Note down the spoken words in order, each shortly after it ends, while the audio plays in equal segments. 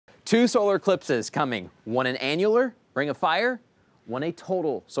Two solar eclipses coming, one an annular, ring of fire, one a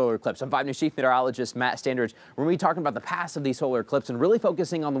total solar eclipse. I'm 5 News Chief Meteorologist Matt Standridge. We're going to be talking about the paths of these solar eclipses and really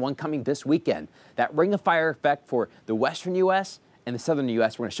focusing on the one coming this weekend. That ring of fire effect for the western U.S. and the southern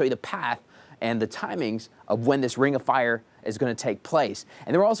U.S. We're going to show you the path and the timings of when this ring of fire is going to take place.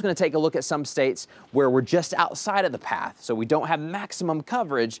 And then we're also going to take a look at some states where we're just outside of the path. So we don't have maximum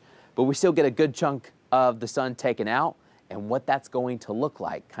coverage, but we still get a good chunk of the sun taken out, and what that's going to look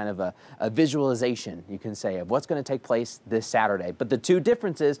like, kind of a visualization, you can say, of what's going to take place this Saturday. But the two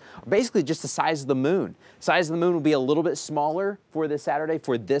differences are basically just the size of the moon. The size of the moon will be a little bit smaller for this Saturday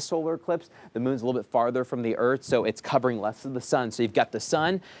for this solar eclipse. The moon's a little bit farther from the Earth, so it's covering less of the sun. So you've got the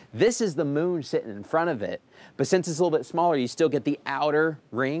sun. This is the moon sitting in front of it. But since it's a little bit smaller, you still get the outer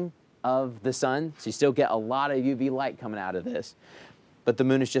ring of the sun. So you still get a lot of UV light coming out of this. But the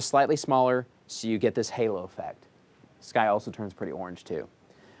moon is just slightly smaller, so you get this halo effect. Sky also turns pretty orange too.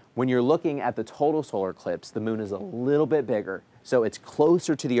 When you're looking at the total solar eclipse, the moon is a little bit bigger, so it's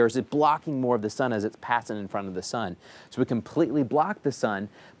closer to the Earth. It's blocking more of the sun as it's passing in front of the sun. So we completely block the sun,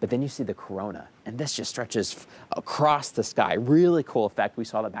 but then you see the corona, and this just stretches across the sky. Really cool effect. We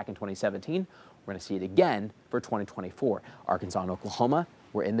saw that back in 2017. We're going to see it again for 2024. Arkansas and Oklahoma,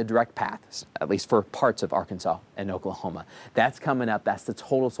 we're in the direct path, at least for parts of Arkansas and Oklahoma. That's coming up. That's the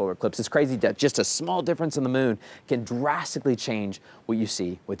total solar eclipse. It's crazy that just a small difference in the moon can drastically change what you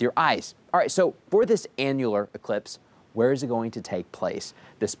see with your eyes. All right, so for this annular eclipse, where is it going to take place?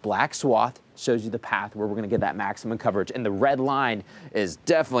 This black swath shows you the path where we're going to get that maximum coverage, and the red line is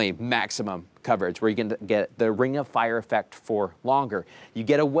definitely maximum coverage, where you can get the ring of fire effect for longer. You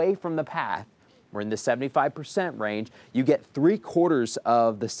get away from the path. We're in the 75% range. You get 3/4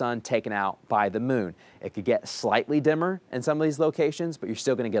 of the sun taken out by the moon. It could get slightly dimmer in some of these locations, but you're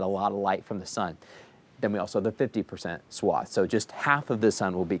still going to get a lot of light from the sun. Then we also have the 50% swath, so just half of the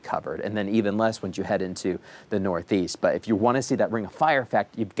sun will be covered, and then even less once you head into the northeast. But if you want to see that ring of fire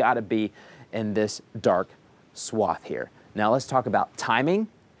effect, you've got to be in this dark swath here. Now let's talk about timing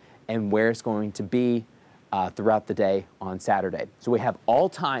and where it's going to be throughout the day on Saturday. So we have all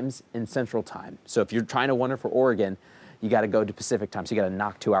times in Central Time. So if you're trying to wonder for Oregon, you got to go to Pacific Time. So you got to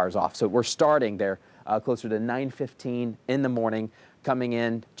knock 2 hours off. So we're starting there closer to 9:15 in the morning, coming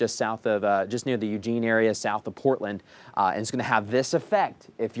in just south of, just near the Eugene area, south of Portland. And it's going to have this effect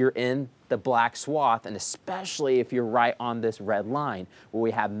if you're in the black swath, and especially if you're right on this red line, where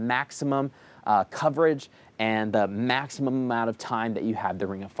we have maximum coverage and the maximum amount of time that you have the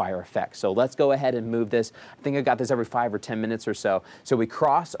ring of fire effect. So let's go ahead and move this. I think I got this every 5 or 10 minutes or so. So we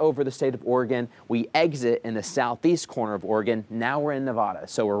cross over the state of Oregon. We exit in the southeast corner of Oregon. Now we're in Nevada.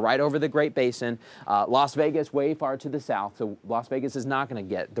 So we're right over the Great Basin. Las Vegas way far to the south. So Las Vegas is not going to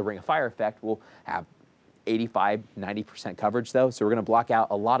get the ring of fire effect. We'll have 85, 90% coverage though, so we're going to block out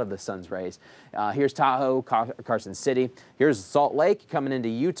a lot of the sun's rays. Here's Tahoe, Carson City. Here's Salt Lake coming into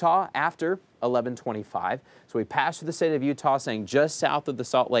Utah after 11:25. So we pass through the state of Utah, saying just south of the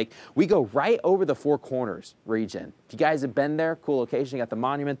Salt Lake. We go right over the Four Corners region. If you guys have been there, cool location, you got the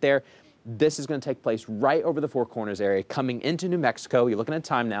monument there. This is going to take place right over the Four Corners area, coming into New Mexico. You're looking at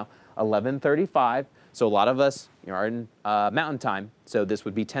time now, 11:35. So a lot of us are in Mountain Time, so this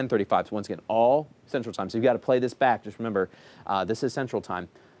would be 10:35. So once again, all Central Time. So you've got to play this back. Just remember, this is Central Time.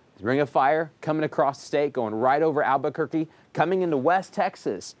 The ring of fire coming across the state, going right over Albuquerque, coming into West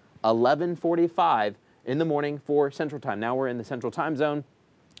Texas, 11:45 in the morning for Central Time. Now we're in the Central Time Zone.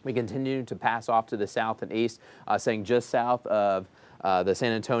 We continue to pass off to the south and east, saying just south of the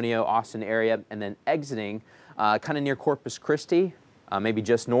San Antonio, Austin area, and then exiting kind of near Corpus Christi, maybe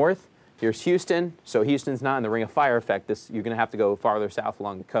just north. Here's Houston. So Houston's not in the ring of fire effect. You're going to have to go farther south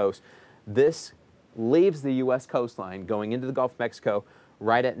along the coast. This leaves the U.S. coastline going into the Gulf of Mexico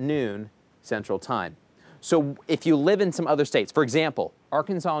right at noon Central Time. So if you live in some other states, for example,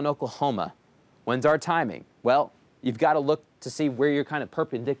 Arkansas and Oklahoma, when's our timing? Well, you've got to look to see where you're kind of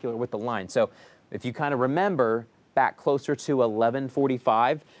perpendicular with the line. So if you kind of remember back closer to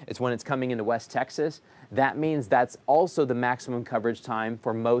 11:45, it's when it's coming into West Texas. That means that's also the maximum coverage time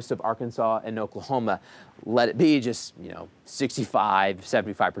for most of Arkansas and Oklahoma. Let it be just, 65,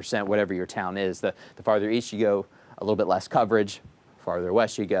 75%, whatever your town is. The farther east you go, a little bit less coverage. Farther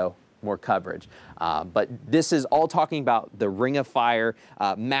west you go, more coverage. But this is all talking about the ring of fire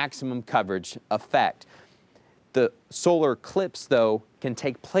maximum coverage effect. The solar eclipse, though, can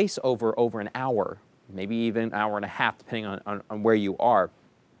take place over an hour, maybe even an hour and a half, depending on where you are.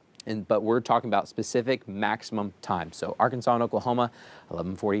 But we're talking about specific maximum time. So Arkansas and Oklahoma,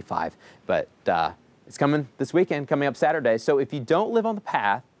 11:45. But it's coming this weekend, coming up Saturday. So if you don't live on the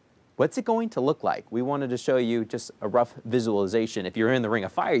path, What's it going to look like? We wanted to show you just a rough visualization. If you're in the Ring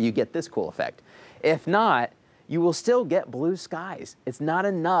of Fire, you get this cool effect. If not, you will still get blue skies. It's not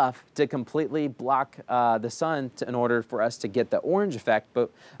enough to completely block the sun in order for us to get the orange effect,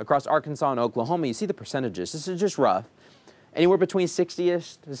 but across Arkansas and Oklahoma, you see the percentages. This is just rough. Anywhere between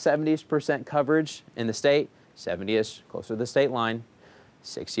 60-ish to 70-ish% coverage in the state, 70-ish closer to the state line,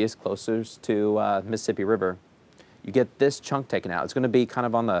 60-ish closer to Mississippi River. You get this chunk taken out. It's going to be kind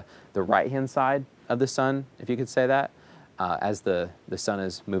of on the right-hand side of the sun, if you could say that. As the sun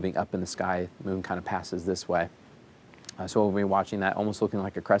is moving up in the sky, the moon kind of passes this way. So we'll be watching that, almost looking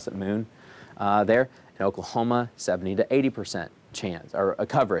like a crescent moon there. In Oklahoma, 70 to 80% chance or a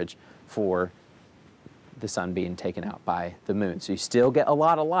coverage for the sun being taken out by the moon. So you still get a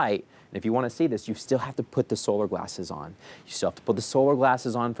lot of light. And if you want to see this, you still have to put the solar glasses on. You still have to put the solar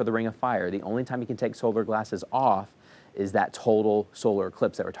glasses on for the Ring of Fire. The only time you can take solar glasses off is that total solar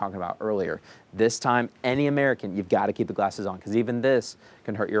eclipse that we were talking about earlier. This time, any American, you've got to keep the glasses on, because even this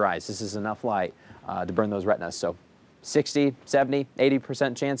can hurt your eyes. This is enough light to burn those retinas. So 60, 70,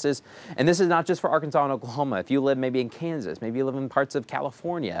 80% chances. And this is not just for Arkansas and Oklahoma. If you live maybe in Kansas, maybe you live in parts of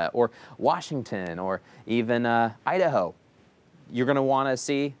California or Washington or even Idaho, you're going to want to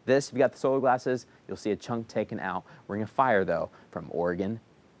see this. If you got the solar glasses, you'll see a chunk taken out. Ring of Fire, though, from Oregon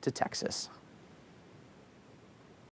to Texas.